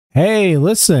Hey,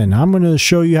 listen, I'm going to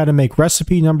show you how to make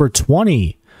recipe number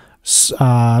 20,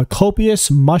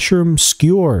 Copious Mushroom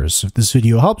Skewers. If this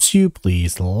video helps you,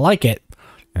 please like it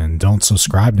and don't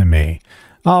subscribe to me.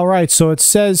 All right, so it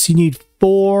says you need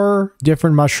 4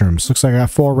 different mushrooms. Looks like I got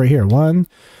 4 right here. 1,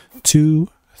 2,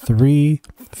 3,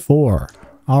 4.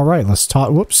 All right, let's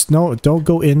toss. Whoops, no, don't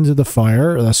go into the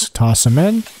fire. Let's toss them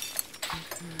in.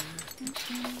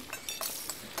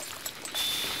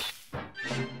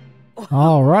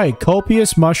 All right,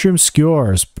 Copious Mushroom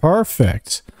Skewers.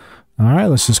 Perfect. All right,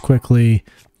 let's just quickly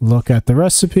look at the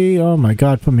recipe. Oh my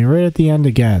god, put me right at the end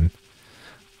again.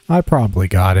 I probably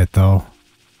got it, though.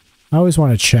 I always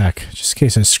want to check, just in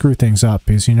case I screw things up,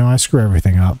 because, you know, I screw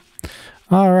everything up.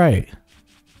 All right.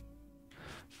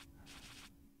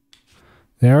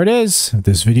 There it is. If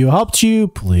this video helped you,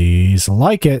 please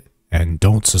like it and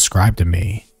don't subscribe to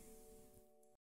me.